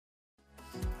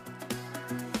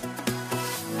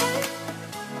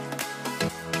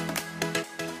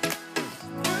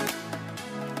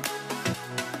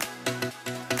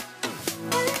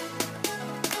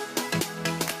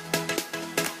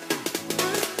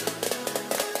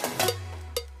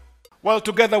Well,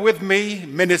 together with me,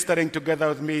 ministering together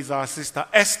with me is our sister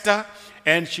Esther,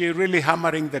 and she really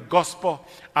hammering the gospel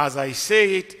as I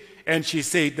say it, and she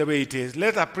say it the way it is.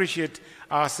 Let's appreciate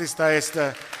our sister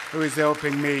Esther, who is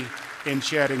helping me in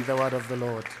sharing the word of the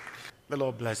Lord. The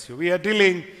Lord bless you. We are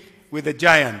dealing with the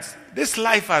giants. This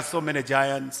life has so many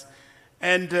giants.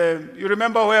 And you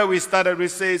remember where we started, we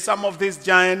say some of these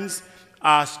giants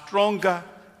are stronger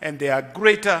and they are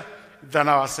greater than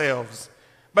ourselves.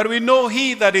 But we know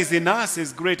he that is in us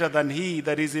is greater than he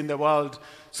that is in the world.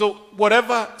 So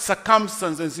whatever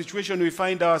circumstance and situation we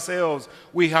find ourselves,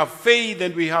 we have faith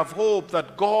and we have hope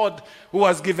that God, who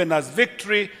has given us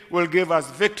victory, will give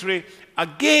us victory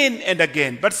again and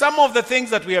again. But some of the things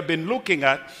that we have been looking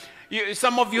at,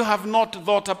 some of you have not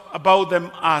thought about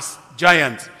them as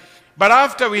giants. But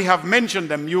after we have mentioned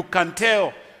them, you can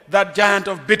tell that giant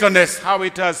of bitterness, how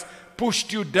it has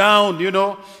pushed you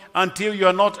down, until you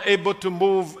are not able to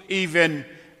move even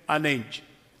an inch.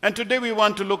 And today we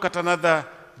want to look at another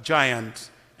giant,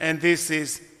 and this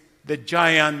is the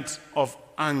giant of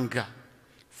anger.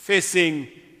 Facing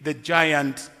the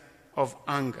giant of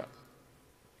anger.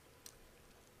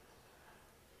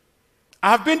 I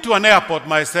have been to an airport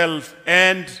myself,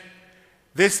 and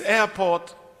this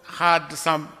airport had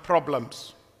some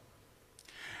problems.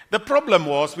 The problem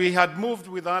was we had moved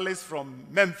with Alice from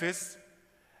Memphis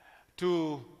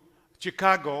to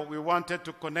Chicago. We wanted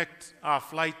to connect our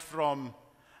flight from,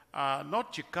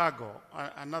 not Chicago,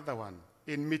 another one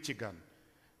in Michigan.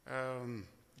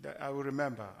 I will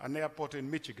remember, an airport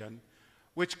in Michigan,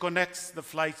 which connects the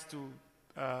flights to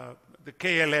the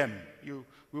KLM.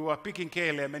 We were picking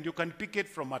KLM, and you can pick it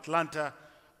from Atlanta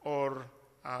or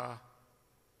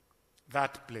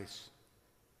that place.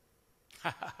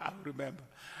 I remember.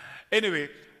 Anyway,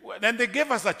 then they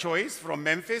gave us a choice from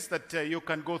Memphis that you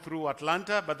can go through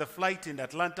Atlanta, but the flight in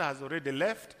Atlanta has already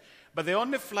left. But the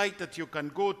only flight that you can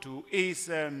go to is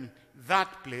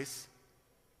that place.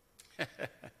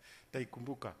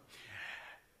 Taikumbuka.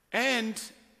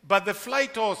 But the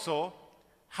flight also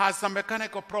has some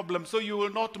mechanical problems, so you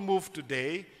will not move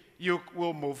today, you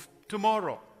will move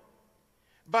tomorrow.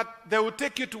 But they will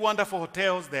take you to wonderful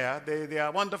hotels there. There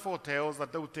are wonderful hotels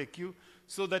that they will take you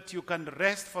so that you can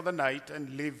rest for the night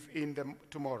and live in them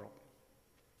tomorrow,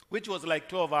 which was like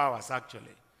 12 hours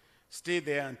actually. Stay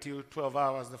there until 12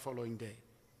 hours the following day.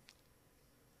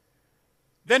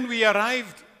 Then we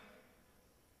arrived,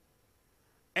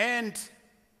 and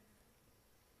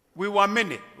we were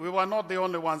many. We were not the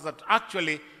only ones that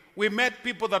actually, we met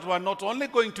people that were not only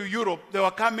going to Europe, they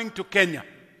were coming to Kenya.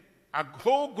 A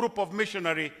whole group of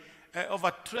missionaries,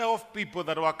 over 12 people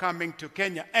that were coming to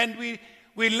Kenya. And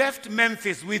we left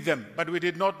Memphis with them, but we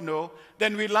did not know.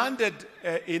 Then we landed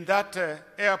in that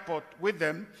airport with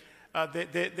them,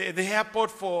 the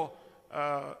airport for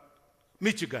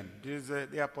Michigan. This is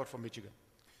the airport for Michigan.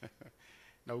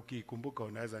 Na ukikumbuka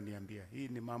unaweza niambia. Hii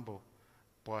ni mambo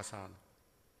poa sana.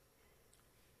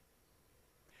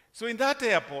 So in that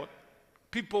airport,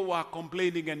 people were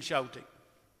complaining and shouting.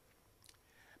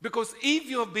 Because if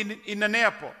you have been in an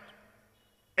airport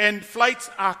and flights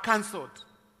are cancelled,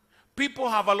 people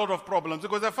have a lot of problems.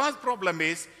 Because the first problem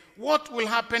is, what will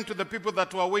happen to the people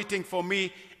that were waiting for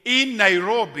me in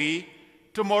Nairobi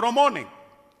tomorrow morning?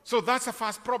 So that's the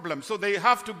first problem. So they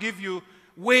have to give you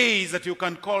ways that you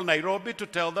can call Nairobi to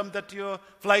tell them that your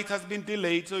flight has been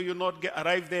delayed, so you'll not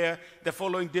arrive there the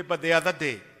following day, but the other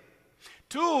day.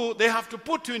 Two, they have to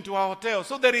put you into a hotel.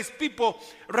 So there is people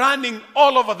running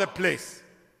all over the place.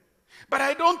 But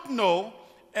I don't know,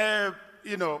 at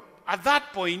that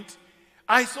point,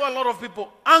 I saw a lot of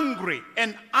people angry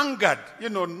and angered,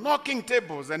 knocking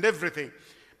tables and everything.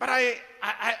 But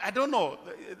I don't know.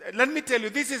 Let me tell you,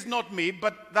 this is not me,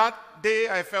 but that day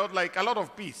I felt like a lot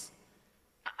of peace.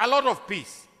 A lot of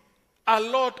peace. A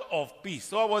lot of peace.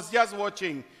 So I was just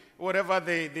watching whatever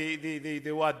they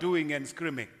were doing and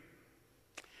screaming.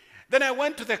 Then I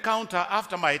went to the counter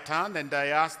after my turn, and I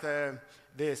asked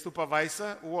the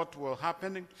supervisor what was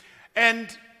happening.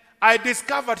 And I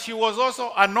discovered she was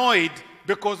also annoyed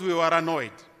because we were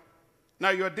annoyed. Now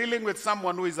you're dealing with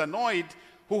someone who is annoyed,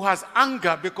 who has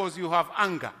anger because you have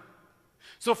anger.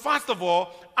 So first of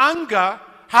all, anger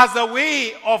has a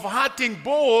way of hurting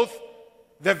both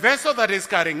the vessel that is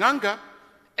carrying anger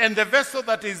and the vessel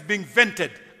that is being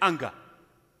vented anger.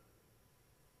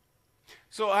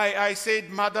 So I said,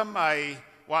 Madam,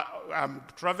 I'm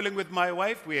traveling with my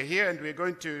wife. We are here and we're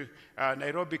going to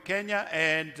Nairobi, Kenya.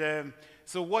 And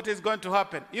so what is going to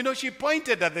happen? She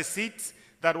pointed at the seats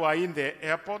that were in the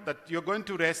airport, that you're going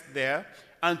to rest there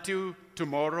until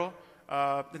tomorrow.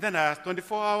 Then I asked,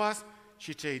 24 hours?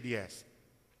 She said yes.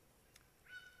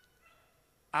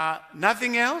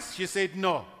 Nothing else? She said,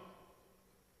 no.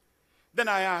 Then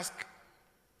I asked,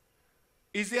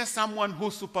 is there someone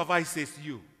who supervises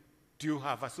you? Do you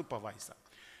have a supervisor?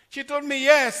 She told me,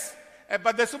 yes,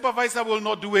 but the supervisor will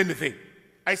not do anything.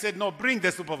 I said, no, bring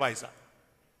the supervisor.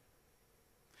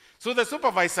 So the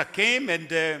supervisor came,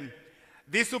 and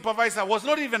this supervisor was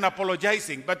not even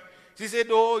apologizing, but she said,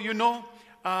 oh, you know,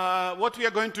 what we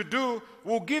are going to do,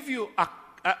 we'll give you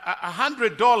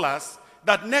 $100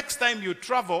 that next time you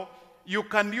travel, you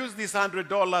can use this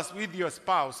 $100 with your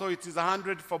spouse. So it is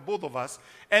 $100 for both of us,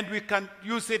 and we can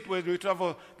use it when we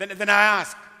travel. Then I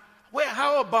asked, well,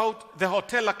 how about the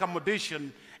hotel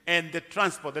accommodation and the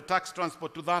transport, the tax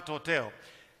transport to that hotel?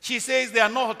 She says there are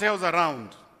no hotels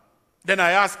around. Then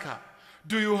I ask her,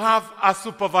 do you have a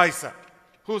supervisor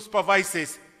who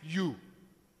supervises you?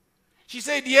 She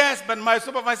said, yes, but my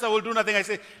supervisor will do nothing. I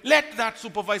said, let that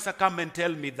supervisor come and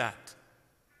tell me that.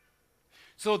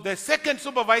 So the second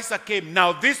supervisor came.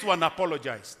 Now this one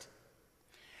apologized.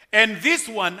 And this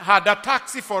one had a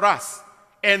taxi for us.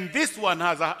 And this one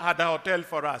had a hotel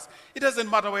for us. It doesn't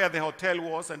matter where the hotel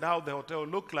was and how the hotel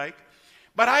looked like.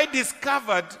 But I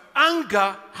discovered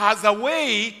anger has a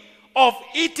way of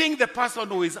eating the person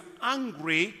who is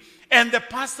angry and the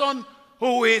person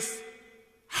who is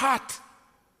hurt.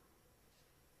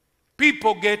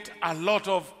 People get a lot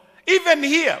of, even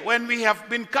here, when we have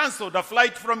been cancelled, a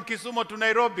flight from Kisumu to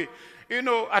Nairobi, you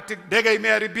know, at Dega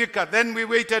imeharibika, then we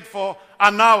waited for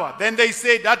an hour. Then they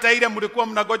said, hata ile mlikuwa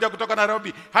mnagoja kutoka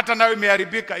Nairobi, hata nayo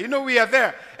imeharibika. You know, we are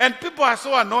there. And people are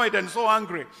so annoyed and so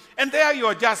angry. And there you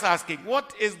are just asking,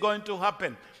 what is going to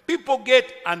happen? People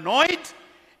get annoyed,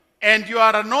 and you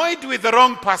are annoyed with the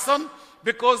wrong person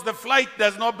because the flight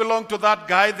does not belong to that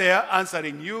guy there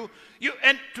answering you.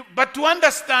 But to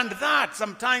understand that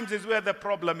sometimes is where the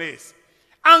problem is.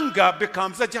 Anger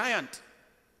becomes a giant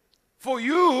for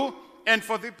you and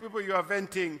for the people you are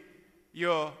venting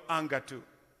your anger to.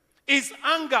 Is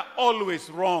anger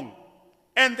always wrong?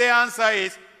 And the answer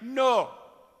is no.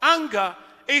 Anger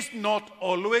is not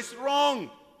always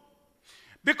wrong.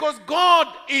 Because God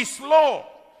is slow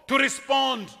to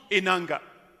respond in anger.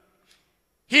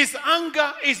 His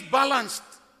anger is balanced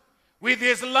with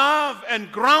his love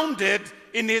and grounded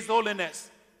in his holiness.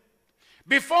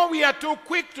 Before we are too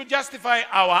quick to justify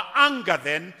our anger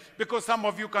then, because some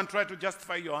of you can try to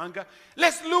justify your anger,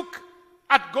 let's look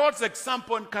at God's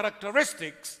example and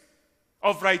characteristics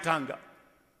of right anger.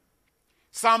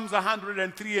 Psalms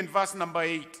 103 and verse number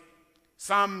 8.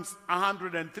 Psalms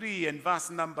 103 and verse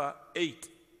number 8.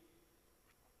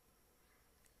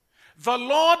 The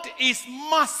Lord is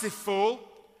merciful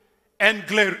and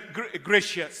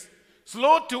gracious,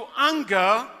 slow to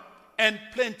anger and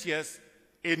plenteous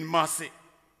in mercy.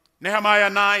 Nehemiah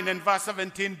 9 and verse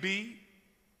 17b.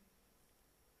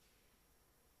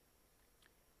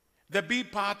 The B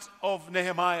part of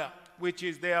Nehemiah, which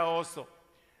is there also.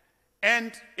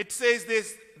 And it says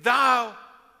this, thou,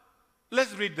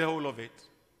 let's read the whole of it.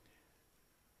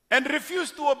 And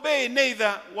refused to obey,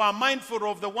 neither were mindful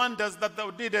of the wonders that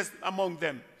thou didst among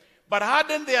them, but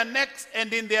hardened their necks,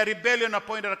 and in their rebellion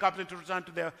appointed a captain to return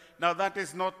to their... Now that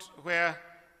is not where...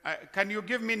 can you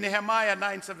give me Nehemiah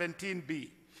 9:17b?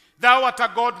 Thou art a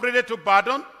God ready to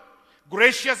pardon,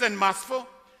 gracious and merciful,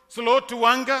 slow to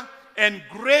anger, and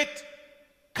great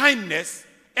kindness,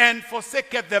 and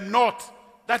forsaketh them not.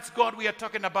 That's God we are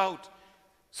talking about.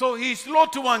 So he is slow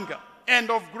to anger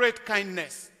and of great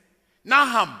kindness.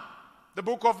 Nahum, the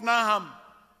book of Nahum,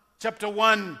 chapter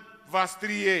 1, verse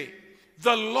 3a.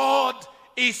 The Lord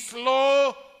is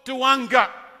slow to anger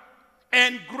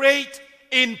and great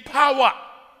in power.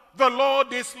 The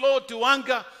Lord is slow to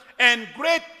anger and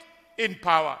great in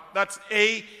power. That's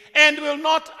A. And will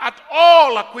not at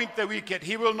all acquaint the wicked.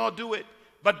 He will not do it.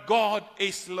 But God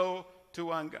is slow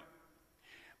to anger.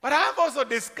 But I have also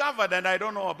discovered, and I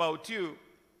don't know about you,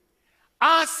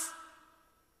 as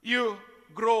you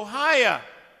grow higher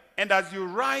and as you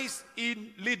rise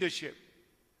in leadership,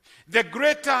 the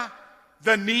greater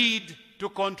the need to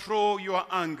control your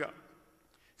anger.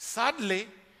 Sadly,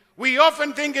 we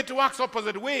often think it works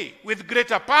opposite way. With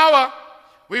greater power,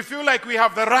 we feel like we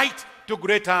have the right to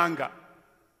greater anger.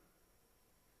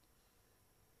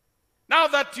 Now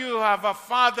that you have a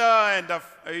father and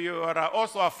you are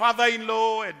also a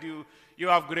father-in-law and you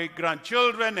have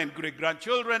great-grandchildren and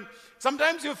great-grandchildren,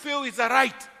 sometimes you feel it's a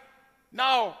right.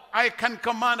 Now I can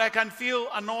command, I can feel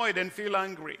annoyed and feel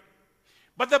angry.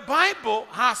 But the Bible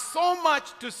has so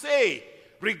much to say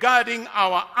regarding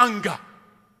our anger.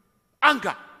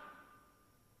 Anger.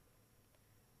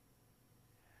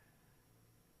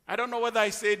 I don't know whether I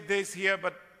said this here,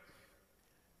 but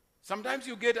sometimes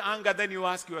you get anger, then you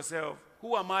ask yourself,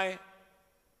 who am I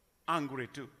angry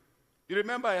too. You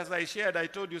remember, as I shared, I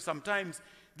told you sometimes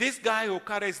this guy who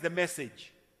carries the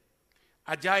message,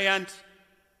 a giant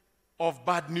of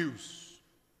bad news.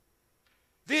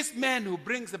 This man who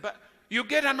brings the bad, you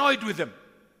get annoyed with them.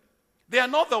 They are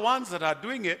not the ones that are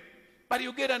doing it, but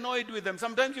you get annoyed with them.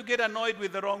 Sometimes you get annoyed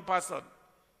with the wrong person.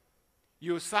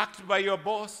 You're sacked by your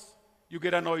boss, you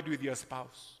get annoyed with your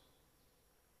spouse.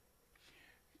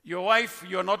 Your wife,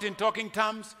 you're not in talking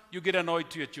terms, you get annoyed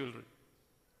to your children.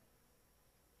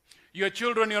 Your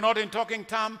children, you're not in talking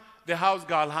terms, the house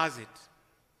girl has it.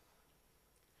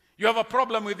 You have a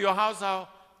problem with your house, how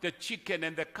the chicken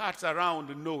and the cats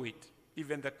around know it,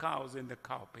 even the cows and the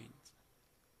cow pens.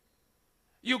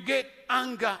 You get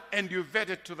anger and you vet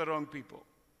it to the wrong people.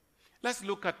 Let's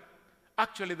look at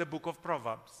actually the book of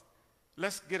Proverbs.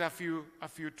 Let's get a few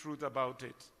truths about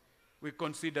it. We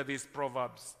consider these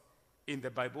Proverbs in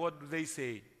the Bible. What do they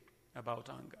say about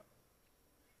anger?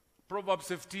 Proverbs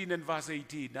 15 and verse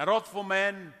 18. A wrathful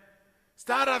man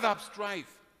stirreth up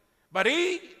strife, but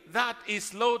he that is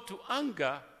slow to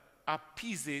anger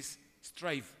appeases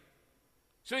strife.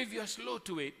 So if you are slow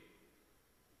to it,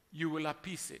 you will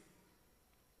appease it.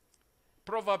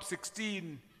 Proverbs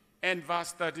 16 and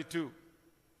verse 32.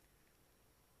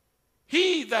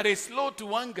 He that is slow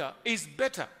to anger is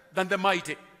better than the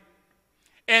mighty,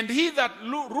 and he that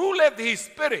ruleth his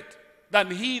spirit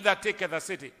than he that taketh a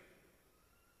city.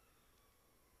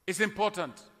 It's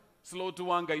important. Slow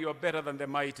to anger, you are better than the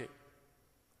mighty.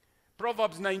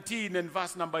 Proverbs 19 and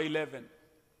verse number 11.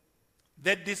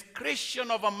 The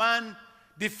discretion of a man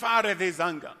deferreth his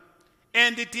anger,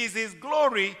 and it is his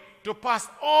glory to pass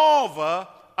over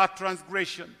a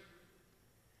transgression.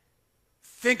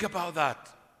 Think about that.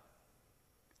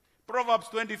 Proverbs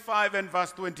 25 and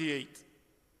verse 28.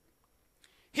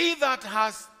 He that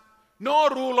has no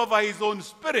rule over his own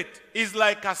spirit is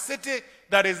like a city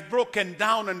that is broken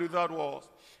down and without walls.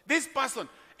 This person,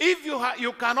 if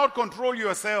you cannot control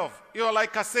yourself, you are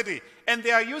like a city. And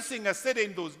they are using a city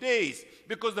in those days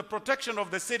because the protection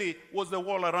of the city was the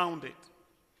wall around it.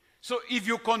 So if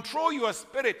you control your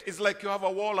spirit, it's like you have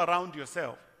a wall around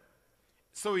yourself.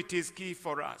 So it is key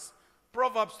for us.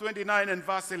 Proverbs 29 and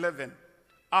verse 11.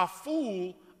 A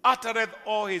fool uttereth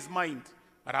all his mind,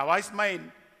 but a wise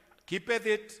man keepeth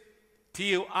it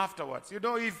till afterwards. You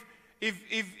know,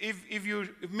 if you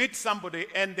meet somebody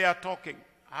and they are talking,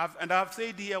 I've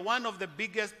said here, one of the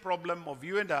biggest problems of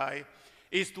you and I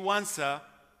is to answer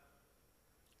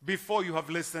before you have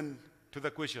listened to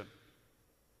the question.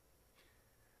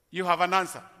 You have an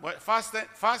answer. Well,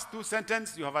 first two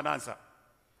sentences, you have an answer.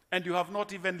 And you have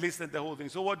not even listened to the whole thing.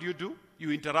 So what do?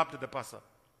 You interrupt the person.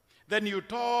 Then you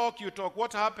talk.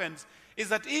 What happens is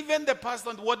that even the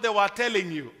person, what they were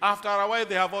telling you, after a while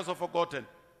they have also forgotten.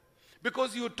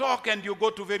 Because you talk and you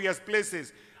go to various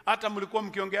places. Hata mlikuwa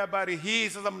mkiongea habari hii,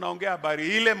 sasa mnaongea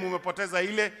habari ile, mumepoteza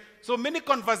ile. So many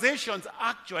conversations,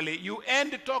 actually, you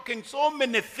end talking so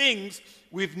many things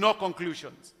with no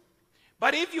conclusions.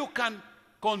 But if you can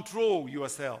control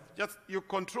yourself,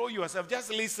 just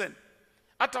listen.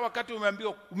 Hata wakati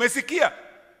umeambiwa, umesikia?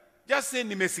 Just say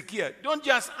nimesikia. Don't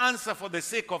just answer for the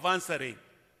sake of answering.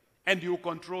 And you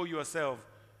control yourself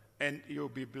and you'll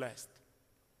be blessed.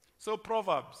 So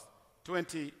Proverbs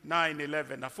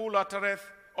 29:11. A fool uttereth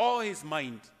all his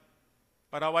mind,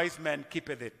 but a wise man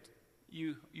keepeth it.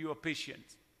 You are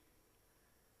patient.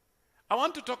 I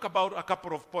want to talk about a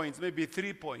couple of points, maybe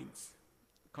 3 points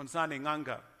concerning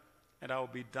anger, and I will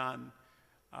be done.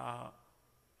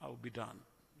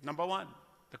 Number one,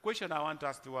 the question I want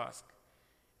us to ask,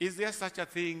 is there such a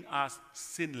thing as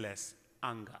sinless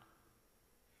anger?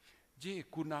 Je,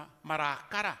 kuna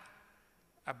marakara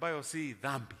ambayo si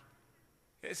dhambi?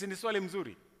 Si ni swali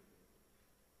mzuri.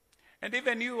 And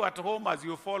even you at home as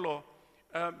you follow,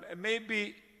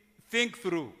 maybe think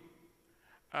through.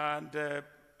 And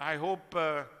I hope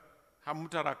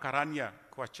hamutarakaranya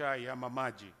kwa chai ama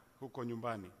maji huko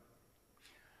nyumbani.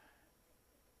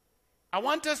 I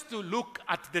want us to look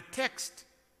at the text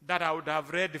that I would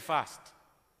have read first.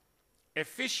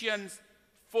 Ephesians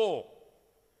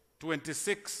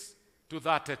 4:26 to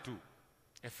 32.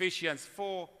 Ephesians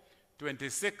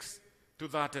 4:26 to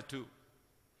 32.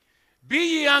 Be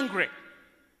ye angry,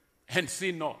 and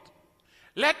sin not.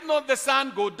 Let not the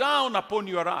sun go down upon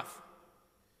your wrath.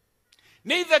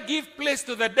 Neither give place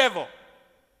to the devil.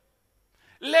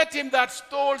 Let him that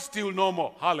stole steal no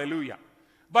more. Hallelujah.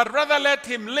 But rather let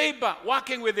him labor,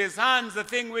 working with his hands the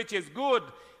thing which is good,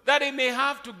 that he may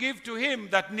have to give to him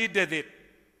that needeth it.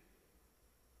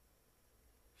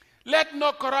 Let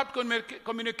no corrupt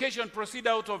communication proceed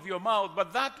out of your mouth,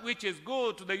 but that which is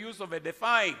good to the use of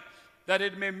edifying, that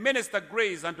it may minister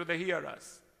grace unto the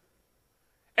hearers.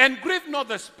 And grieve not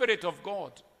the Spirit of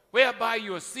God, whereby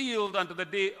you are sealed unto the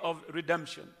day of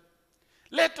redemption.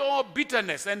 Let all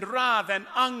bitterness and wrath and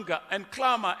anger and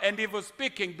clamor and evil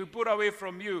speaking be put away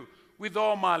from you with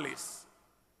all malice.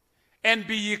 And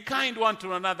be ye kind one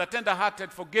to another,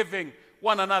 tenderhearted, forgiving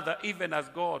one another, even as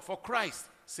God, for Christ's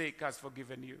sake, has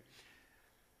forgiven you.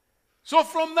 So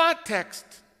from that text,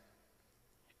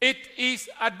 it is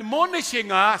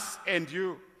admonishing us and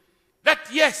you that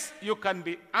yes, you can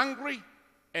be angry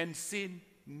and sin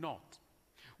not.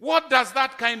 What does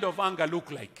that kind of anger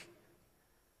look like?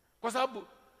 Kwa sababu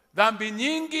dhambi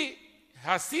nyingi,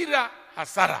 hasara.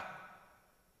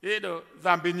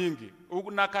 Dhambi nyingi.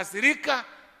 Unakasirika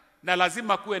na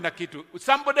lazima kuwe na kitu.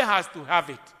 Somebody has to have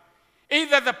it.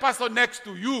 Either the person next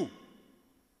to you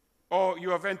or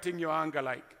you are venting your anger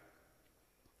like.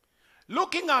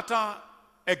 Looking at our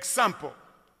example,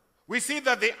 we see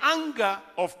that the anger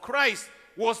of Christ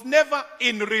was never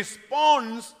in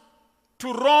response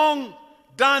to wrong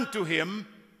done to him,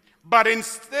 but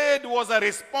instead was a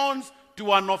response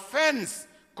to an offense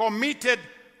committed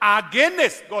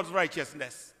against God's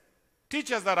righteousness.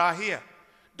 Teachers that are here,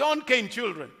 don't cane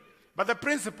children, but the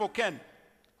principal can.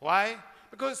 Why?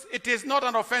 Because it is not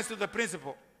an offense to the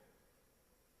principal.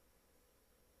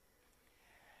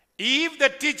 If the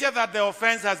teacher that the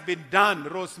offense has been done,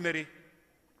 Rosemary,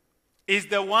 is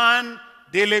the one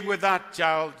dealing with that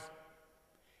child,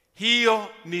 hiyo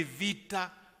ni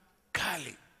vita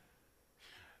kali.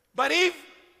 But if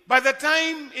by the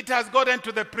time it has gotten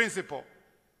to the principal,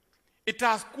 it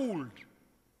has cooled,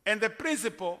 and the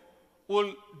principal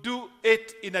will do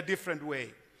it in a different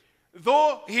way.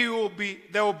 Though there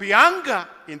will be anger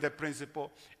in the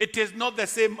principal, it is not the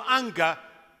same anger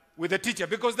with the teacher,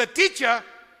 because the teacher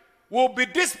will be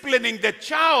disciplining the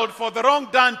child for the wrong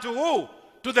done to who?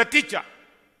 To the teacher.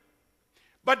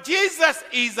 But Jesus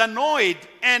is annoyed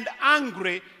and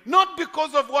angry, not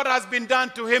because of what has been done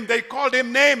to him, they called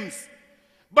him names,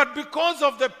 but because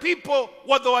of the people,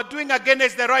 what they were doing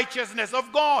against the righteousness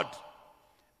of God.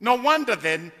 No wonder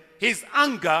then, his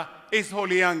anger is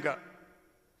holy anger.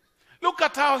 Look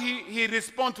at how he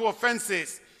responds to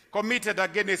offenses committed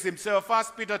against himself. 1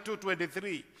 Peter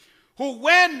 2:23. Who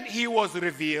when he was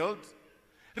revealed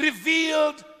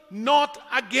not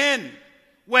again.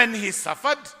 When he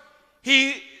suffered,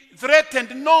 he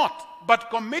threatened not, but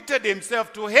committed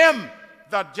himself to him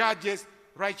that judges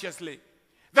righteously.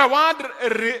 The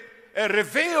word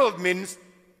revealed means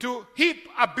to heap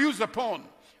abuse upon.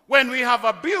 When we have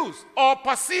abuse or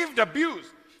perceived abuse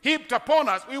heaped upon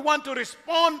us, we want to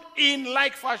respond in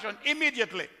like fashion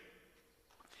immediately.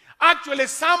 Actually,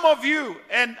 some of you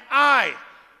and I,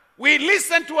 we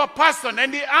listen to a person,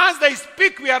 and as they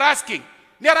speak, we are asking,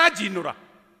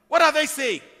 what are they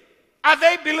saying? Are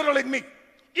they belittling me?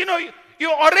 You know,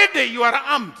 you are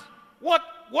armed. What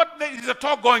is the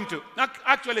talk going to?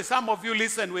 Actually, some of you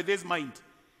listen with this mind.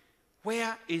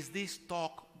 Where is this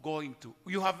talk going to?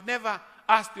 You have never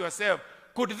asked yourself,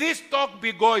 could this talk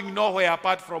be going nowhere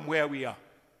apart from where we are?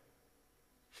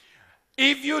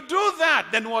 If you do that,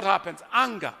 then what happens?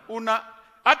 Anger.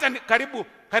 Hata karibu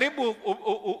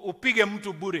upige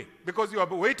mtu bure, because you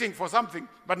are waiting for something,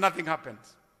 but nothing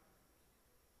happens.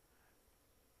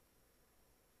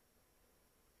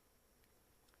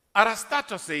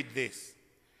 Aristotle said this: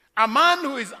 a man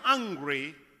who is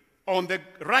angry on the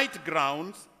right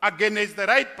grounds against the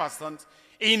right persons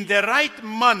in the right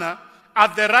manner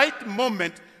at the right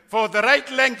moment for the right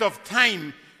length of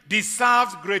time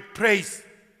deserves great praise.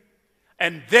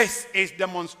 And this is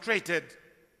demonstrated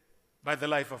by the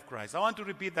life of Christ. I want to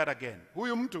repeat that again.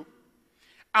 Huyu mtu,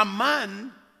 a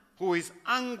man who is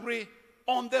angry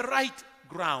on the right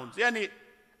grounds, yani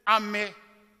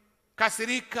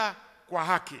amekasirika kwa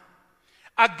haki,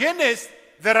 against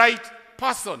the right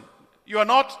person. You are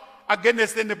not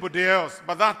against anybody else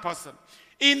but that person.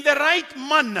 In the right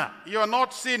manner, you are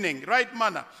not sinning, right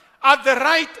manner. At the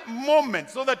right moment,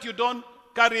 so that you don't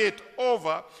carry it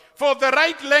over. For the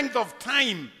right length of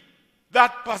time,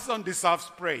 that person deserves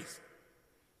praise.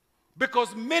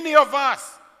 Because many of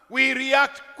us, we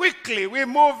react quickly, we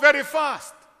move very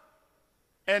fast,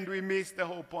 and we miss the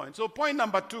whole point. So point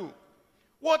number 2,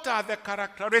 what are the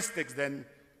characteristics then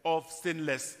of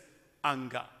sinless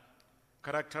anger?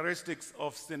 Characteristics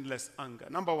of sinless anger.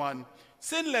 Number 1,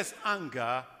 sinless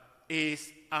anger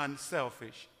is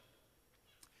unselfish.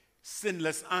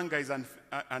 Sinless anger is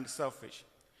unselfish.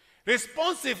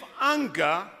 Responsive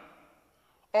anger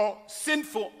or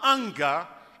sinful anger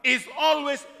is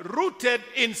always rooted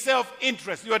in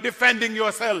self-interest. You are defending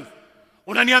yourself.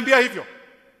 Unaniambia hivyo.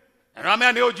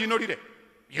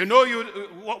 You know,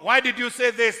 why did you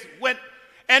say this?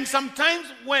 And sometimes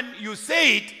when you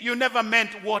say it, you never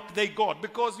meant what they got.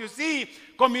 Because you see,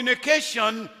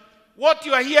 communication, what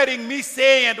you are hearing me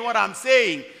say and what I'm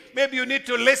saying, maybe you need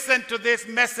to listen to this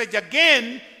message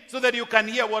again so that you can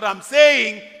hear what I'm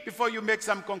saying before you make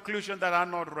some conclusions that are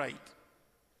not right.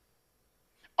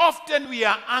 Often we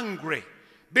are angry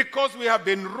because we have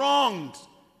been wronged.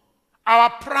 Our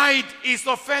pride is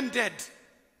offended.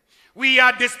 We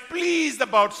are displeased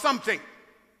about something.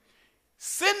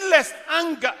 Sinless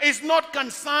anger is not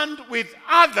concerned with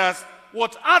others,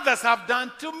 what others have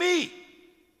done to me.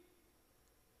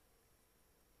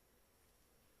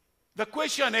 The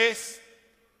question is,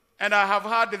 and I have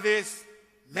heard this,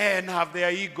 men have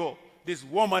their ego. This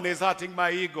woman is hurting my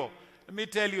ego. Let me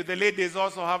tell you, the ladies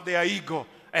also have their ego,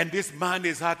 and this man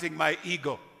is hurting my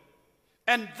ego.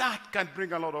 And that can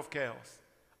bring a lot of chaos.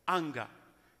 Anger,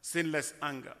 sinless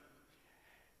anger.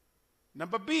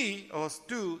 Number B, or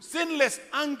 2, sinless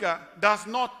anger does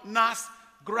not nurse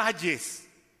grudges,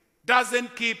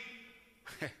 doesn't keep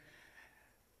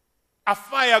a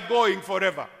fire going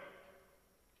forever.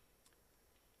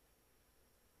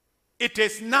 It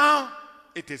is now,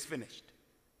 it is finished.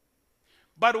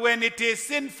 But when it is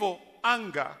sinful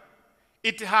anger,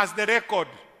 it has the record.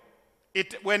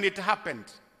 When it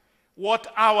happened, what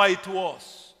hour it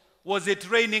was. Was it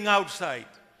raining outside?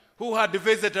 Who had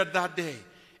visited that day?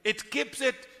 It keeps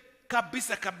it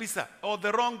kabisa kabisa, or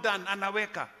the wrong done,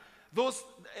 anaweka.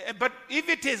 But if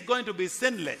it is going to be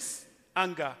sinless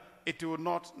anger, it will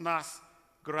not nurse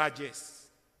grudges.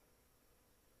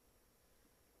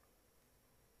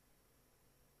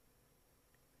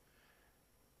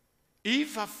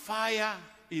 If a fire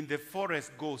in the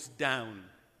forest goes down,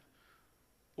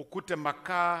 ukute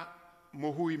makaa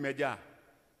muhui meja,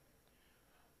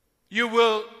 you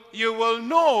will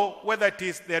know whether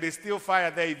there is still fire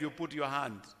there if you put your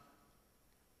hand.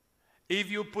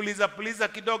 If you puliza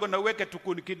kidogo na uweke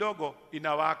tukuni kidogo,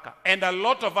 inawaka. And a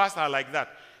lot of us are like that.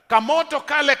 Kamoto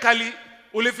kale kali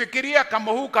ulifikiria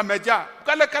kama huu kameja.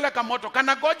 Kale kamoto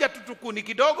kanagoja tutukuni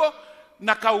kidogo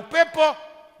na kaupepo,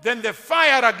 then the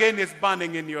fire again is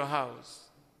burning in your house.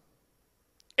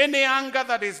 Any anger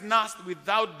that is nursed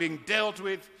without being dealt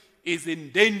with is in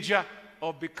danger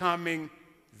of becoming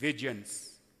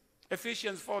vengeance.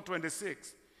 Ephesians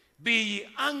 4:26. Be ye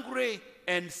angry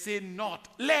and sin not.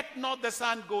 Let not the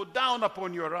sun go down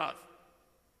upon your wrath.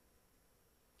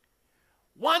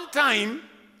 One time,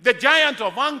 the giant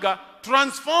of anger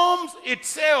transforms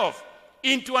itself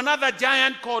into another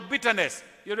giant called bitterness.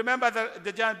 You remember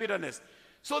the giant bitterness?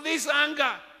 So this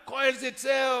anger coils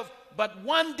itself, but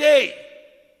one day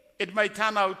it might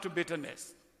turn out to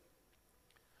bitterness.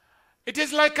 It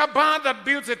is like a bird that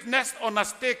builds its nest on a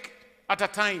stick at a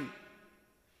time.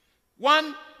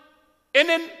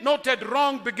 Any noted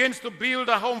wrong begins to build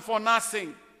a home for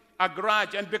nursing a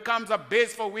grudge and becomes a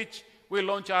base for which we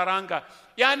launch our anger.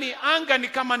 Yani anga ni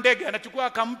kama ndege, anachukua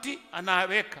kamti,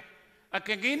 anaweka.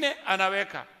 Akingine,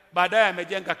 anaweka. Baadaye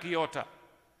amejenga kiota.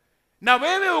 Na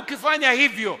wewe ukifanya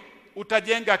hivyo,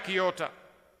 utajenga kiota.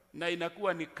 Na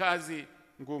inakuwa ni kazi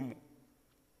ngumu.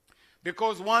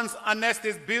 Because once a nest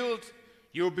is built,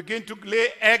 you begin to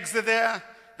lay eggs there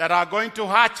that are going to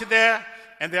hatch there,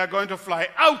 and they are going to fly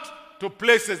out to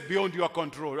places beyond your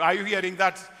control. Are you hearing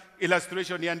that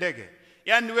illustration ya ndege?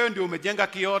 Yani wewe ndio umejenga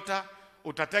kiota,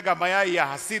 utatega mayai ya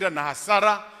hasira na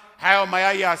hasara, hayo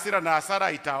mayai ya hasira na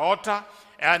hasara itaota,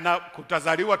 na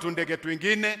kutazaliwa tu ndege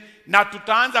twingine, na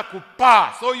tutaanza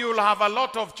kupaa. So you will have a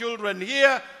lot of children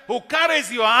here who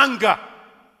carries your anger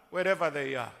wherever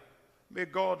they are. May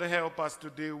God help us to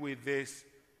deal with this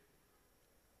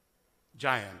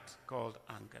giant called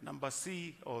anger. Number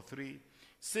C, or 3,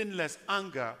 sinless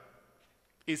anger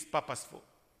is purposeful.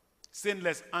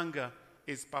 Sinless anger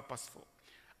is purposeful.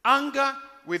 Anger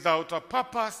without a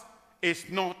purpose is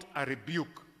not a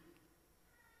rebuke.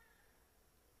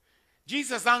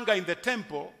 Jesus' anger in the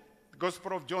temple, the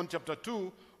Gospel of John chapter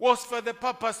 2, was for the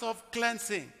purpose of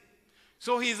cleansing.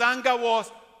 So his anger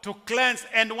was to cleanse,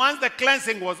 and once the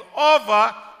cleansing was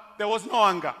over, there was no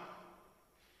anger.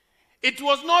 It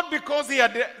was not because he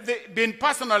had been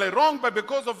personally wrong, but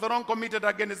because of the wrong committed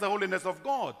against the holiness of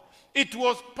God. It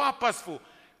was purposeful.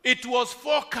 It was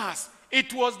focused.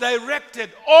 It was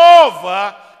directed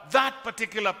over that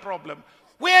particular problem.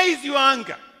 Where is your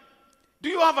anger? Do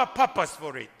you have a purpose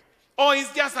for it? Or is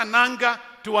just an anger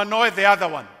to annoy the other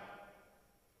one?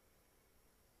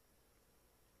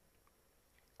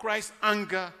 Christ's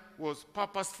anger was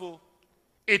purposeful.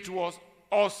 It was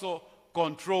also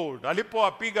controlled.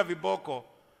 Alipowapiga viboko,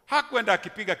 hakwenda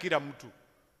akipiga kila mtu.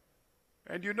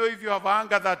 And you know, if you have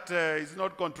anger that is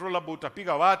not controllable,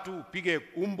 utapiga watu, upige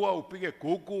umbwa, upige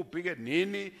kuku, upige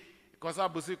nini, Kwa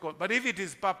sababu siko. But if it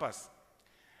is purpose,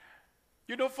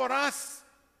 you know, for us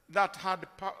that had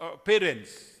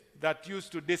parents that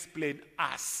used to discipline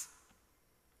us,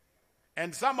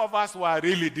 and some of us were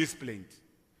really disciplined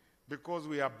because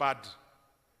we are bad.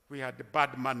 We had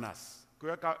bad manners.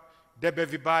 Kuweka debe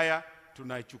vibaya,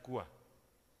 tunaichukua.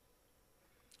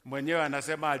 Mwenyewe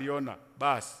anasema aliona,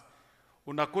 bas.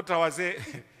 Unakuta wazee,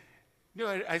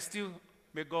 I still,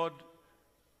 may God,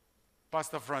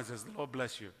 Pastor Francis, the Lord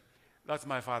bless you. That's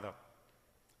my father.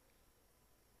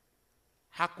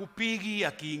 Hakupigi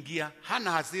akiingia,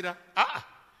 hana hasira.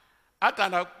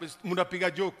 Hata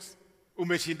mnapiga jokes.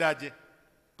 Umeshindaje?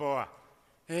 Poa.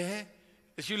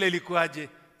 Shule ilikuwaje?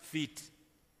 Fit.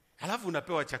 Halafu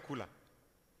unapewa chakula.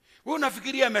 Wewe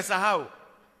unafikiria amesahau.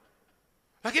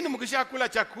 Lakini mkishakula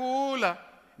chakula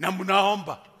na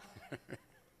mnaomba.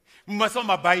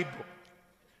 Mnasoma Bible.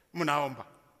 Mnaomba.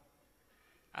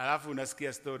 Halafu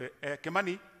unasikia story.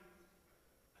 Kimani.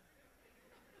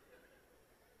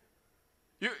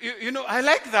 You know, I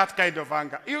like that kind of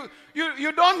anger.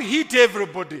 You don't hit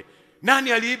everybody.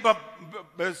 Nani aliiba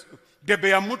debe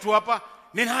ya mtu hapa?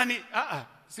 Ni nani?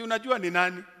 Si unajua ni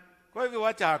nani. Kwa hivyo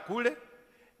wacha akule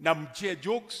na mchie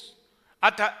jokes.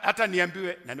 Hata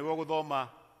niambiwe na niwe kuthoma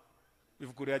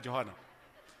Biblia ya Yohana.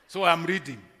 So I'm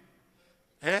reading.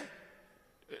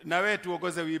 Na wewe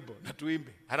tuongoze wimbo na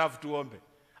tuimbe, halafu tuombe.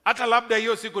 Hata labda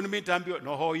hiyo siku nimetaambiwa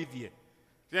no ho ithie.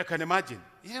 You can imagine.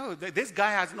 You know, this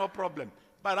guy has no problem.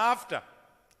 But after,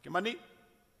 Kimani,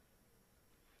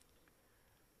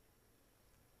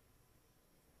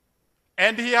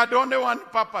 and he had only one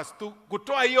purpose, to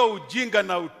kutoa hiyo ujinga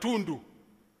na utundu.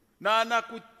 Na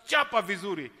anakuchapa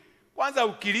vizuri. Kwanza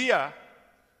ukilia,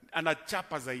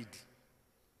 anachapa zaidi.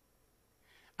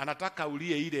 Anataka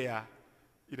ulie ile ya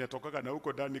inatoka na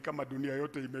huko ndani kama dunia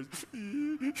yote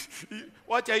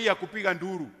wacha hii ya kupiga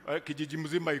nduru kijiji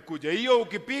mzima ikuje. Hiyo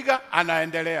ukipiga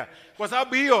anaendelea. Kwa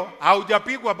sababu hiyo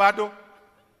haujapigwa bado.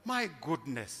 My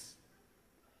goodness.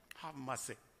 Have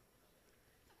mercy.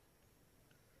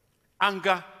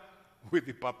 Anger with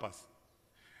the purpose.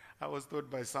 I was told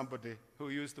by somebody who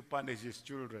used to punish his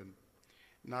children.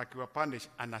 Na akiwa punish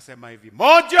anasema hivi,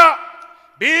 1,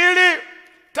 2,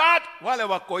 3, wale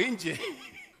wako nje.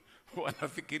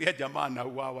 Wanafikiria jamaa na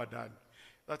uawa ndani.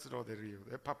 That's not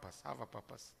the purpose. Have a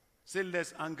purpose.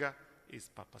 Sinless anger is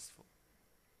purposeful.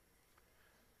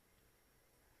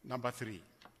 Number 3,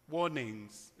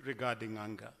 warnings regarding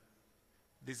anger.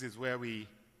 This is where we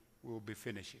will be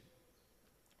finishing.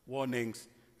 Warnings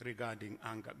regarding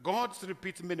anger. God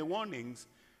repeats many warnings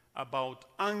about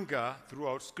anger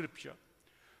throughout Scripture.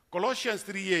 Colossians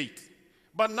 3:8.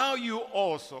 But now you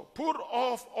also put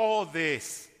off all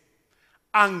this: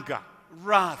 anger,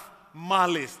 wrath,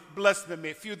 malice,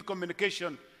 blasphemy, filthy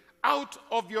communication out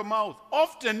of your mouth.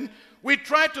 Often we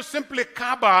try to simply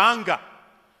curb our anger.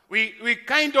 We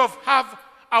kind of have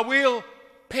a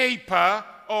willpower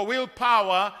or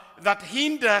willpower that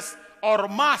hinders or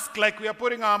mask, like we are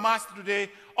putting our mask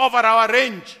today, over our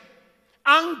range.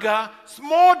 Anger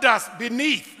smolders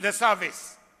beneath the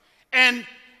surface. And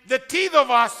the teeth of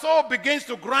our soul begins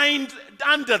to grind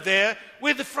under there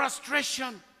with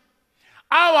frustration.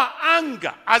 Our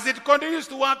anger, as it continues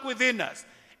to work within us,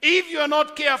 if you are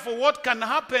not careful, what can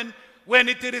happen when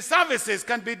it resurfaces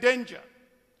can be danger.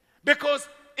 Because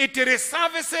it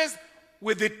resurfaces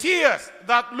with the tears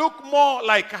that look more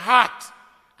like hurt.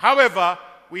 However,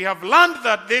 we have learned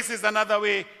that this is another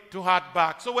way to hurt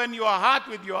back. So when you are hurt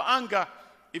with your anger,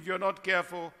 if you're not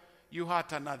careful, you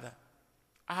hurt another.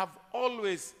 I have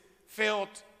always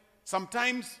felt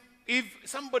sometimes if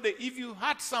you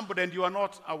hurt somebody and you are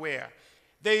not aware,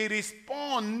 they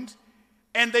respond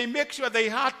and they make sure they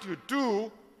hurt you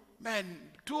too,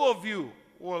 man, 2 of you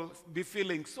will be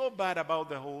feeling so bad about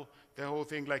the whole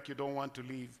thing, like you don't want to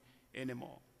live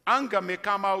anymore. Anger may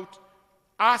come out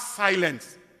as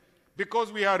silence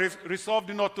because we are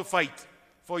resolved not to fight.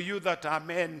 For you that are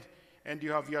men and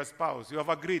you have your spouse, you have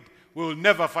agreed, we will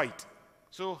never fight.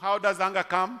 So how does anger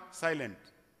come? Silent.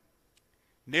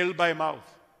 Nailed by mouth.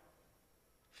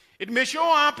 It may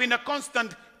show up in a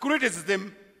constant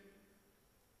criticism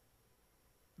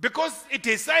because it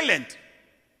is silent.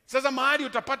 Sasa mahali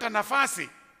utapata nafasi,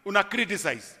 una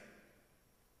criticize.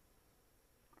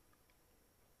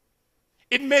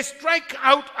 It may strike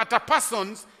out at a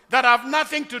persons that have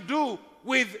nothing to do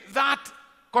with that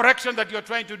correction that you're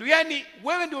trying to do. Yani,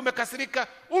 wewe ndio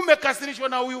umekasirishwa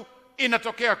na huyu,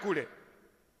 inatokea kule.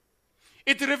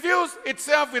 It reveals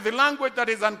itself with the language that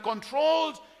is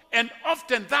uncontrolled, and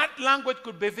often that language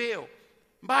could be veiled.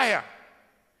 Mbaya.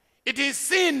 It is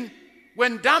seen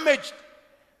when damaged,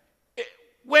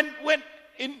 when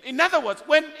in other words,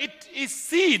 when it is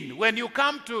seen, when you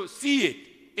come to see it,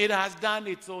 it has done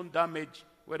its own damage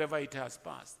wherever it has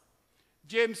passed.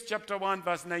 James chapter 1,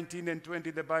 verse 19 and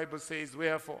 20, the Bible says,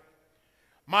 "Wherefore,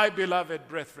 my beloved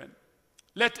brethren,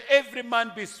 let every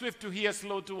man be swift to hear,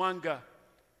 slow to anger.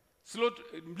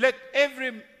 Let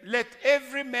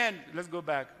every man, let's go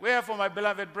back. Wherefore, my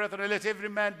beloved brethren, let every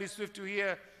man be swift to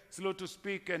hear, slow to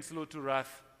speak, and slow to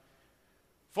wrath.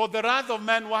 For the wrath of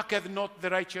man worketh not the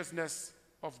righteousness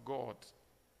of God."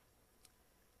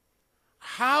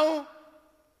 How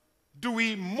do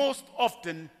we most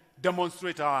often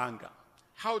demonstrate our anger?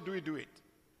 How do we do it?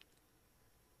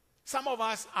 Some of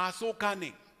us are so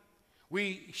cunning.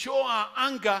 We show our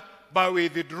anger by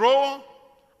withdrawal,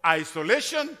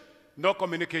 isolation, no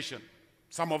communication.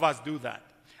 Some of us do that.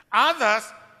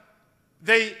 Others,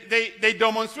 they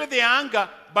demonstrate their anger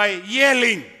by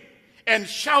yelling and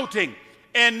shouting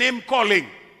and name calling.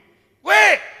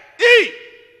 Where?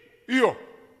 Yo.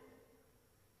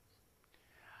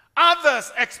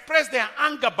 Others express their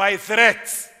anger by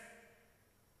threats.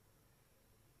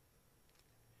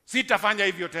 Sitafanya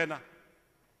hivyo tena.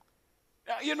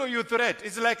 You know, you threat.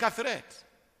 It's like a threat.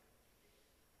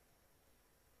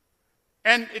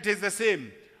 And it is the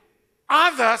same.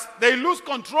 Others, they lose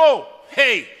control.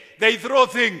 Hey, they throw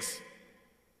things.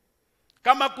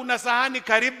 Kama kuna sahani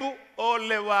karibu,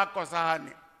 ole wako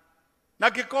sahani. Na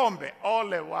kikombe,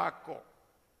 ole wako.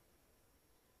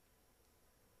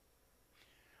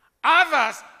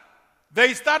 Others,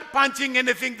 they start punching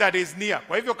anything that is near.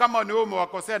 Kwa hivyo kama ni wewe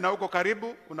umewakosea na uko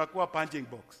karibu, unakuwa punching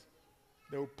box.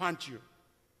 They will punch you.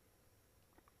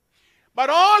 But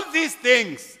all these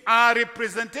things are a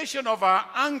representation of our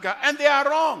anger, and they are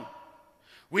wrong.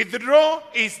 Withdrawal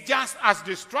is just as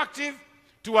destructive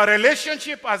to a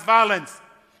relationship as violence.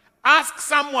 Ask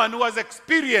someone who has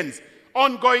experienced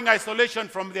ongoing isolation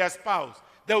from their spouse.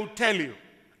 They will tell you,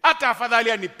 hata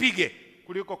afadhali anipige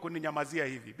kuliko kuninyamazia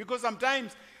hivi. Because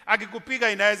sometimes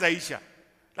akikupiga inaweza isha.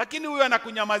 Lakini huyo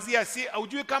anakunyamazia, si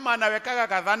hujui kama anawekaga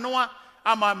kadhanua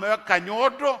ama ameweka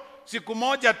nyodo, siku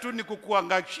moja tu ni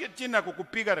kukuangashia chini na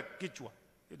kukupiga kichwa.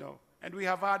 You know, and we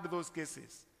have had those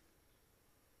cases.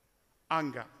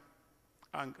 Anger.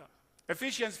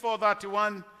 Ephesians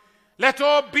 4:31, let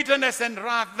all bitterness and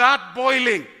wrath, that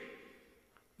boiling,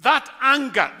 that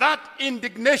anger, that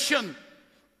indignation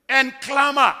and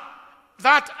clamour,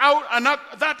 that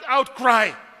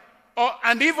outcry,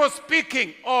 and evil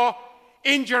speaking or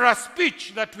injurious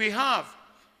speech that we have,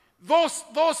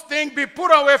 those things be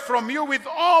put away from you with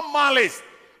all malice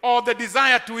or the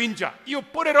desire to injure. You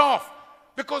put it off,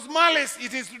 because malice,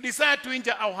 it is to desire to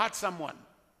injure or hurt someone.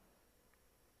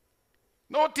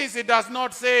 Notice it does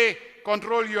not say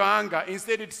control your anger.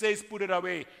 Instead it says put it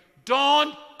away.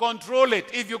 Don't control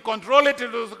it. If you control it, it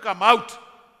will come out.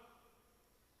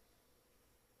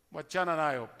 Wachana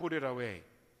nayo, put it away.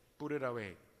 Put it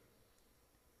away.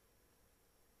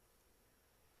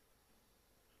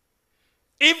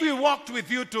 If we walked with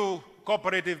you to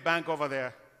Cooperative Bank over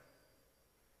there,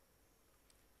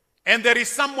 and there is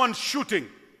someone shooting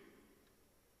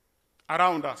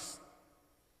around us,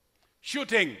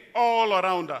 shooting all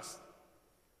around us.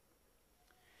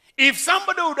 If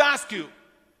somebody would ask you,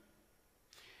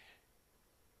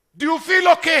 do you feel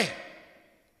okay?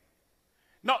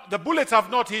 No, the bullets have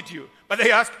not hit you, but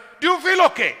they ask, do you feel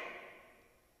okay?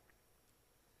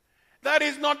 That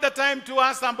is not the time to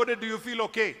ask somebody, do you feel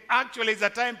okay? Actually, it's a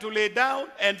time to lay down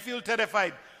and feel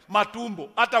terrified.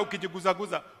 Matumbo, hata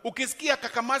ukijiguzaguza. Ukisikia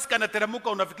kakamasi kanateremka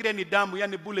unafikiria ni damu,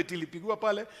 yani bullet ilipigwa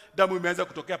pale, damu imeanza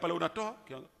kutokea pale, unatoa.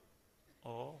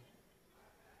 Oh.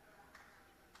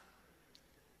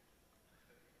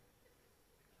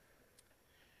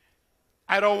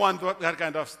 I don't want that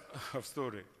kind of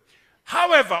story.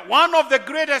 However, one of the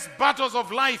greatest battles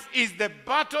of life is the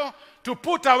battle to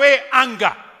put away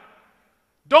anger.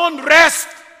 Don't rest,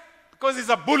 because it's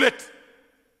a bullet.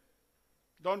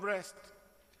 Don't rest.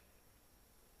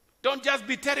 Don't just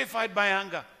be terrified by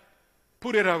anger.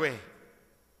 Put it away.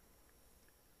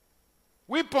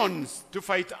 Weapons to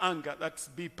fight anger. That's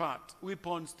B part.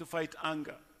 Weapons to fight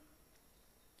anger.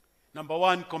 Number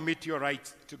one, commit your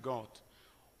rights to God.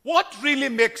 What really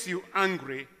makes you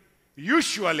angry?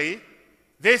 Usually,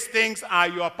 these things are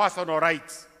your personal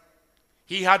rights.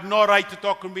 He had no right to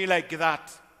talk to me like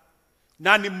that.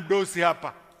 Nani mdosi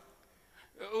hapa?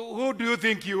 Who do you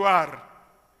think you are?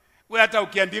 Wewe hata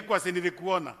ukiandikwa si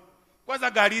nilikuona.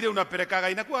 Kwanza gari ile unapelekaga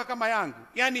inakuwa kama yangu.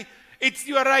 Yani, it's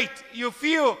your right. You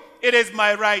feel it is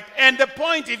my right. And the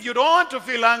point, if you don't want to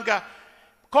feel anger,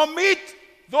 commit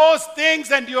those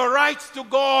things and your rights to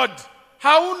God.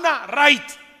 Hauna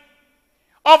right.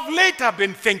 Of late I've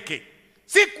been thinking,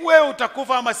 Siku wewe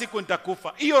utakufa ama siku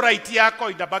nitakufa, hiyo right yako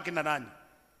itabaki na nani?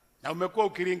 Na umekuwa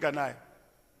ukiringa naye.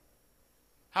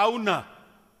 Hauna.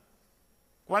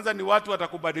 Kwanza ni watu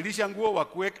watakubadilisha nguo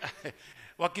wakuweka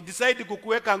wakidecide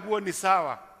kukuweka nguo ni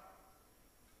sawa.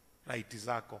 Right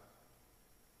zako.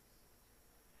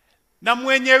 Na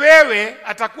mwenye wewe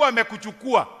atakuwa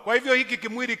amekuchukua. Kwa hivyo hiki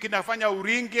kimwili kinafanya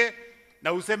uringe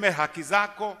na useme haki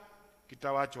zako,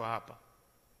 kitawachwa hapa.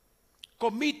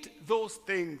 Commit those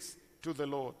things to the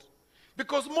Lord.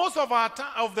 Because most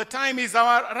of the time is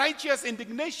our righteous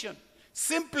indignation.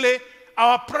 Simply,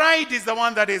 our pride is the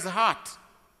one that is hurt.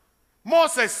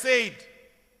 Moses said,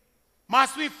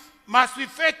 must we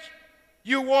fetch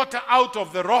you water out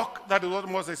of the rock? That is what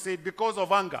Moses said, because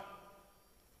of anger.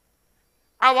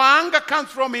 Our anger comes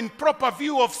from improper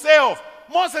view of self.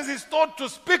 Moses is taught to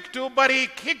speak to, but he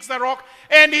kicks the rock,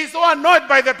 and he's so annoyed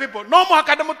by the people. No more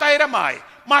kadamutairamai.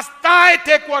 Must I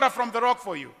take water from the rock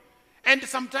for you? And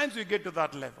sometimes we get to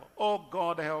that level. Oh,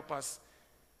 God, help us.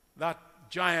 That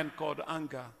giant called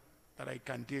anger, that I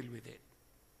can deal with it.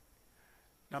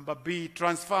 Number B,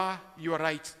 transfer your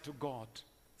right to God.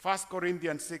 1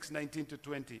 Corinthians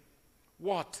 6:19-20.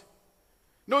 What?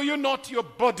 Know you not your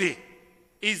body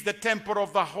is the temple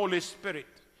of the Holy Spirit,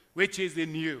 which is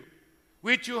in you,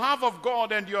 which you have of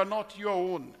God, and you are not your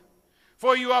own.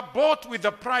 For you are bought with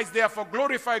a price, therefore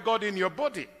glorify God in your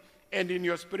body and in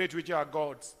your spirit, which are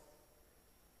God's.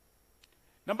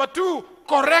 Number 2,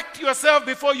 correct yourself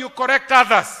before you correct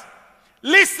others.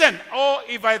 Listen. Oh,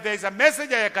 if there's a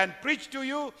message I can preach to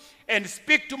you and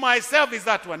speak to myself, is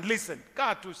that one. Listen.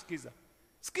 Kaa tu skiza.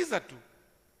 Skiza tu.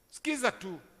 Skiza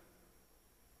tu.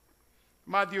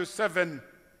 Matthew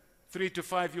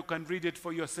 7:3-5, you can read it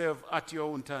for yourself at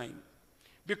your own time.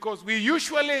 Because we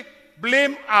usually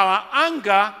blame our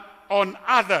anger on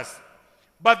others.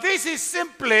 But this is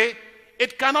simply,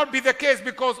 it cannot be the case,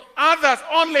 because others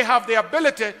only have the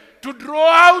ability to draw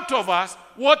out of us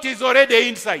what is already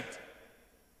inside.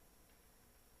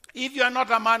 If you are not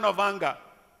a man of anger,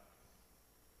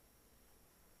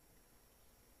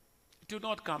 it will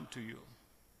not come to you.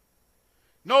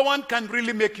 No one can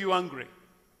really make you angry.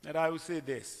 And I will say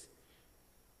this.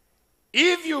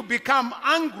 If you become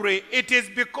angry, it is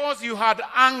because you had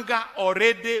anger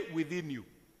already within you.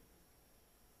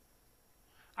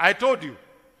 I told you,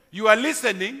 you are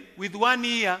listening with one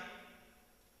ear,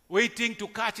 waiting to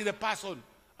catch the person.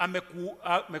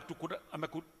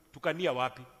 Amekutukania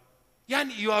wapi?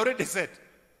 Yani, you already said.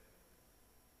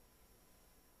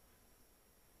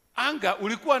 Anger,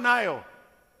 ulikuwa nayo.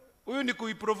 Huyu ni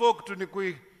kuiprovoke tu,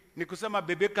 ni kusema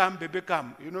baby come, baby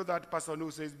come. You know that person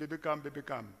who says baby come, baby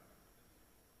come.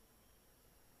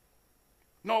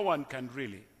 No one can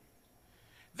really.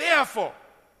 Therefore,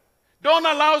 don't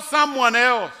allow someone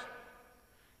else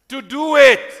to do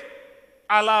it.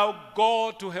 Allow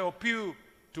God to help you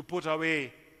to put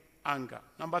away anger.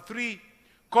 Number 3,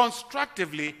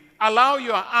 constructively allow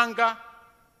your anger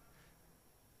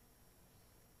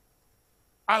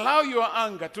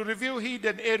to reveal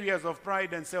hidden areas of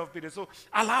pride and self-pity. So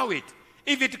allow it.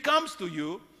 If it comes to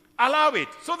you, allow it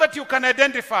so that you can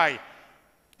identify,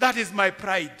 that is my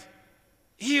pride.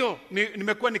 Hiyo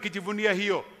nimekuwa nikijivunia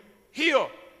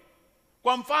hiyo.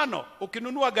 Kwa mfano,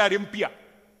 ukinunua gari mpya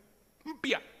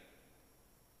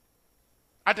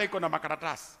hata iko na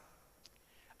makaratasi,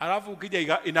 alafu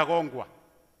ukija inagongwa,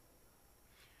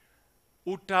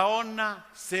 utaona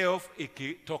self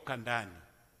ikitoka ndani.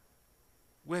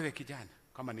 Wewe kijana,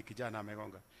 kama ni kijana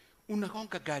amegonga,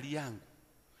 unagonga gari yangu,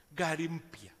 gari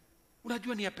mpya,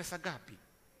 unajua ni ya pesa gapi?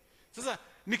 Sasa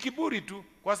ni kiburi tu,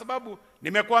 kwa sababu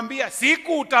nimekuambia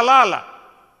siku utalala,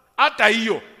 hata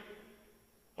hiyo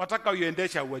wataka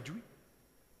uendesha uwajui.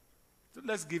 So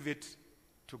let's give it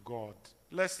to God.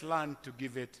 Let's learn to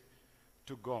give it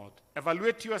to God.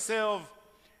 Evaluate yourself,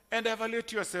 and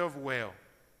evaluate yourself well.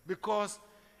 Because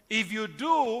if you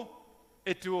do,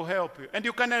 it will help you. And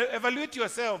you can evaluate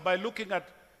yourself by looking at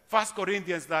 1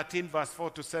 Corinthians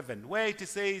 13:4-7, where it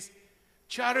says,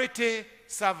 charity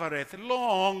suffereth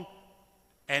long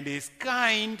and is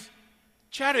kind.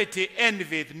 Charity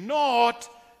envieth not.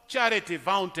 Charity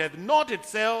vaunteth not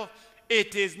itself.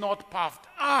 It is not puffed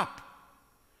up.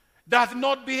 Doth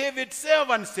not behave itself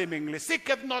unseemingly.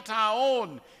 Seeketh not her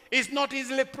own. Is not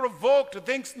easily provoked.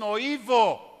 Thinks no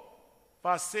evil.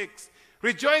 Verse 6.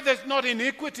 Rejoiceth not in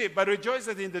iniquity, but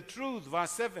rejoiceth in the truth.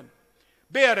 Verse 7.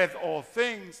 Beareth all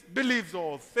things. Believes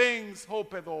all things.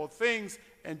 Hopeth all things.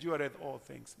 Endureth all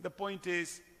things. The point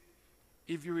is,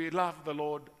 if you love the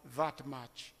Lord that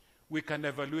much, we can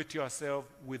evaluate yourself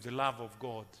with the love of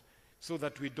God, so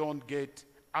that we don't get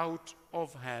out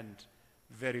of hand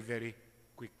very, very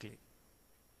quickly.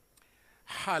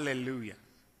 Hallelujah.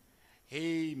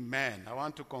 Amen. I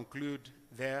want to conclude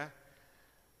there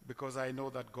because I know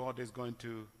that God is going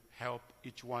to help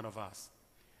each one of us.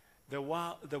 The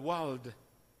world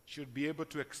should be able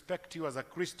to expect you as a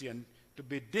Christian to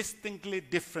be distinctly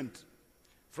different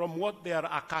from what they are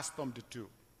accustomed to.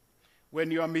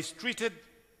 When you are mistreated,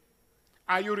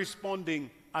 are you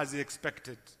responding as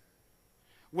expected?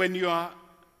 When you are,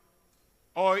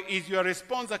 or is your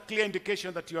response a clear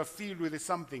indication that you are filled with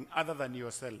something other than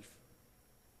yourself?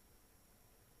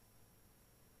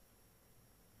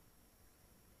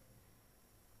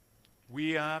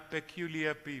 We are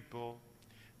peculiar people.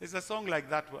 There's a song like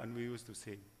that one we used to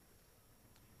sing.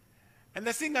 And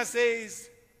the singer says,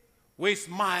 we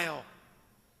smile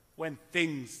when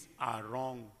things are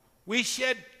wrong. We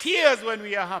shed tears when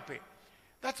we are happy.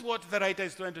 That's what the writer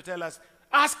is trying to tell us.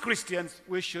 As Christians,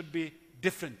 we should be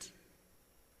different.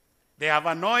 They have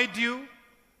annoyed you.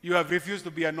 You have refused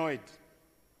to be annoyed.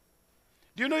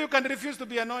 Do you know you can refuse to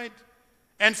be annoyed?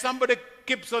 And somebody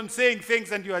keeps on saying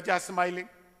things and you are just smiling.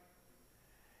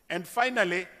 And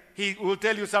finally, he will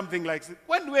tell you something like,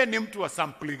 when we name to a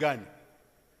sampuli gani?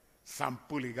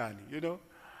 Sampuli gani, you know?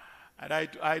 And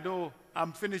I know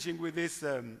I'm finishing with this.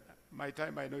 My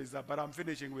time I know is up, but I'm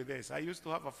finishing with this. I used to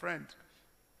have a friend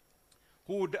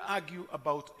who would argue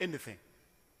about anything.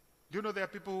 Do you know there are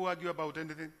people who argue about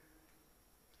anything?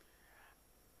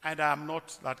 And I'm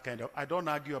not that kind of, I don't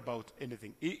argue about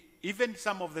anything. Even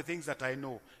some of the things that I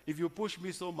know, if you push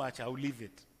me so much, I'll leave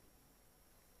it.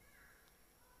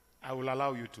 I will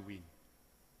allow you to win.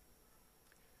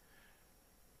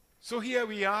 So here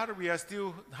we are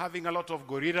still having a lot of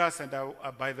gorillas, and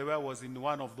by the way, I was in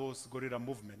one of those gorilla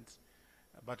movements,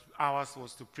 but ours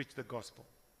was to preach the gospel.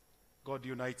 God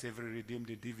unites every redeemed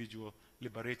individual,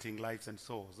 liberating lives and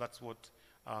souls. That's what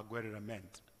our guerrilla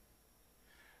meant.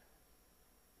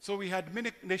 So we had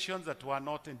many nations that were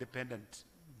not independent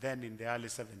then in the early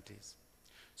 70s.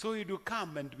 So he would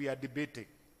come and we are debating.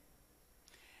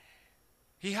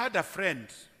 He had a friend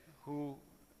who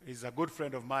is a good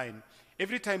friend of mine.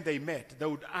 Every time they met, they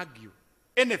would argue.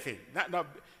 Anything.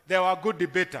 They were good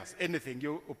debaters. Anything.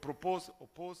 You propose,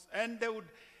 oppose, and they would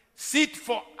sit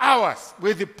for hours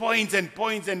with the points and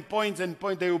points and points and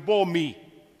points. They would bore me.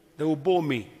 They would bore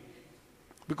me.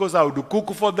 Because I would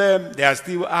cook for them. They are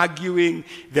still arguing.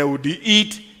 They would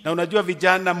eat. Na unajua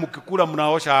vijana mkikula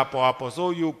mnaosha hapo.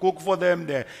 So you cook for them.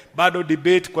 They bado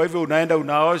debate. Kwa hivyo unaenda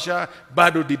unaosha.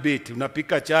 Bado debate.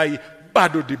 Unapika chai.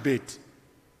 Bado debate.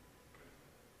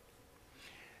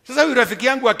 Sasa huyu rafiki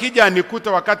yangu akija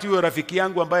anikuta wakati huyo rafiki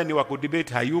yangu ambaye ni wa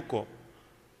kudebate hayuko.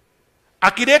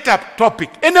 Akileta topic,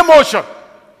 any motion,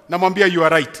 namwambia you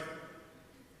are right.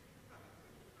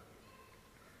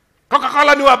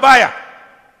 Coca-Cola ni wabaya.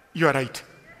 You are right.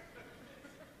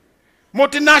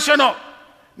 Multinational.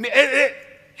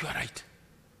 You are right.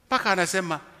 Paka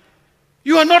anasema,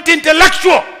 you are not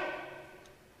intellectual.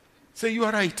 Say you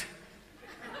are right.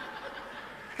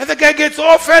 And the guy gets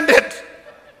offended.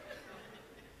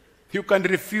 You can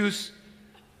refuse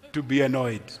to be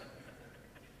annoyed.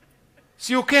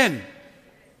 So you can.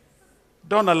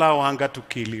 Don't allow anger to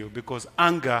kill you, because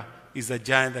anger is a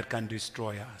giant that can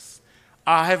destroy us.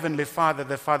 Our Heavenly Father,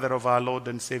 the Father of our Lord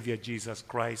and Savior Jesus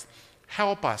Christ,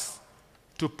 help us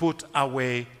to put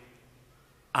away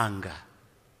anger.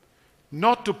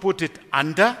 Not to put it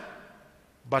under,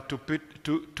 but to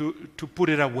put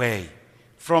it away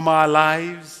from our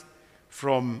lives,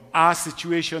 from our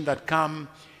situation that come,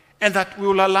 and that we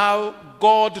will allow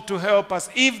God to help us.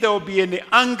 If there will be any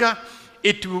anger,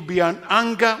 it will be an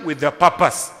anger with a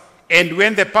purpose. And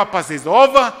when the purpose is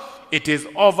over, it is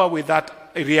over with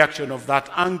that reaction of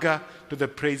that anger to the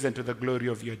praise and to the glory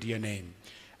of your dear name.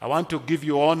 I want to give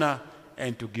you honor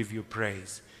and to give you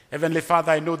praise. Heavenly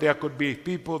Father, I know there could be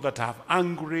people that are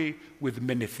angry with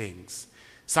many things.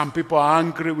 Some people are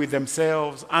angry with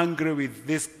themselves, angry with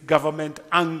this government,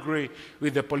 angry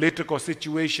with the political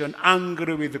situation,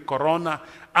 angry with the corona,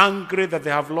 angry that they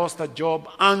have lost a job,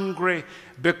 angry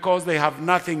because they have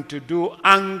nothing to do,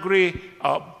 angry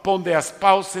upon their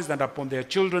spouses and upon their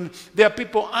children. There are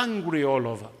people angry all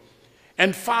over.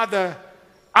 And Father,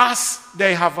 as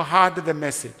they have heard the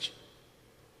message,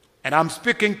 and I'm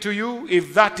speaking to you,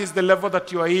 if that is the level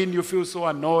that you are in, you feel so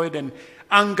annoyed and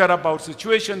anger about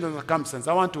situations and circumstances,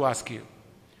 I want to ask you,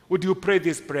 would you pray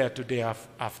this prayer today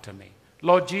after me?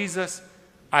 Lord Jesus,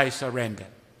 I surrender.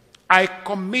 I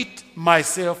commit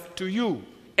myself to you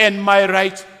and my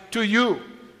right to you.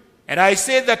 And I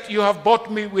say that you have bought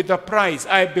me with a price.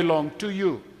 I belong to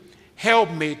you.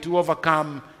 Help me to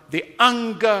overcome the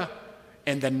anger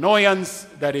and the annoyance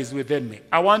that is within me.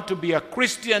 I want to be a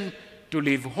Christian, to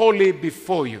live holy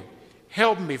before you.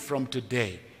 Help me from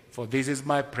today, for this is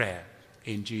my prayer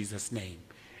in Jesus' name.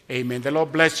 Amen. The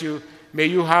Lord bless you. May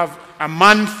you have a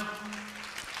month,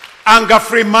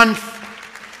 anger-free month.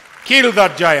 Kill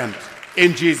that giant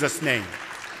in Jesus' name.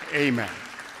 Amen.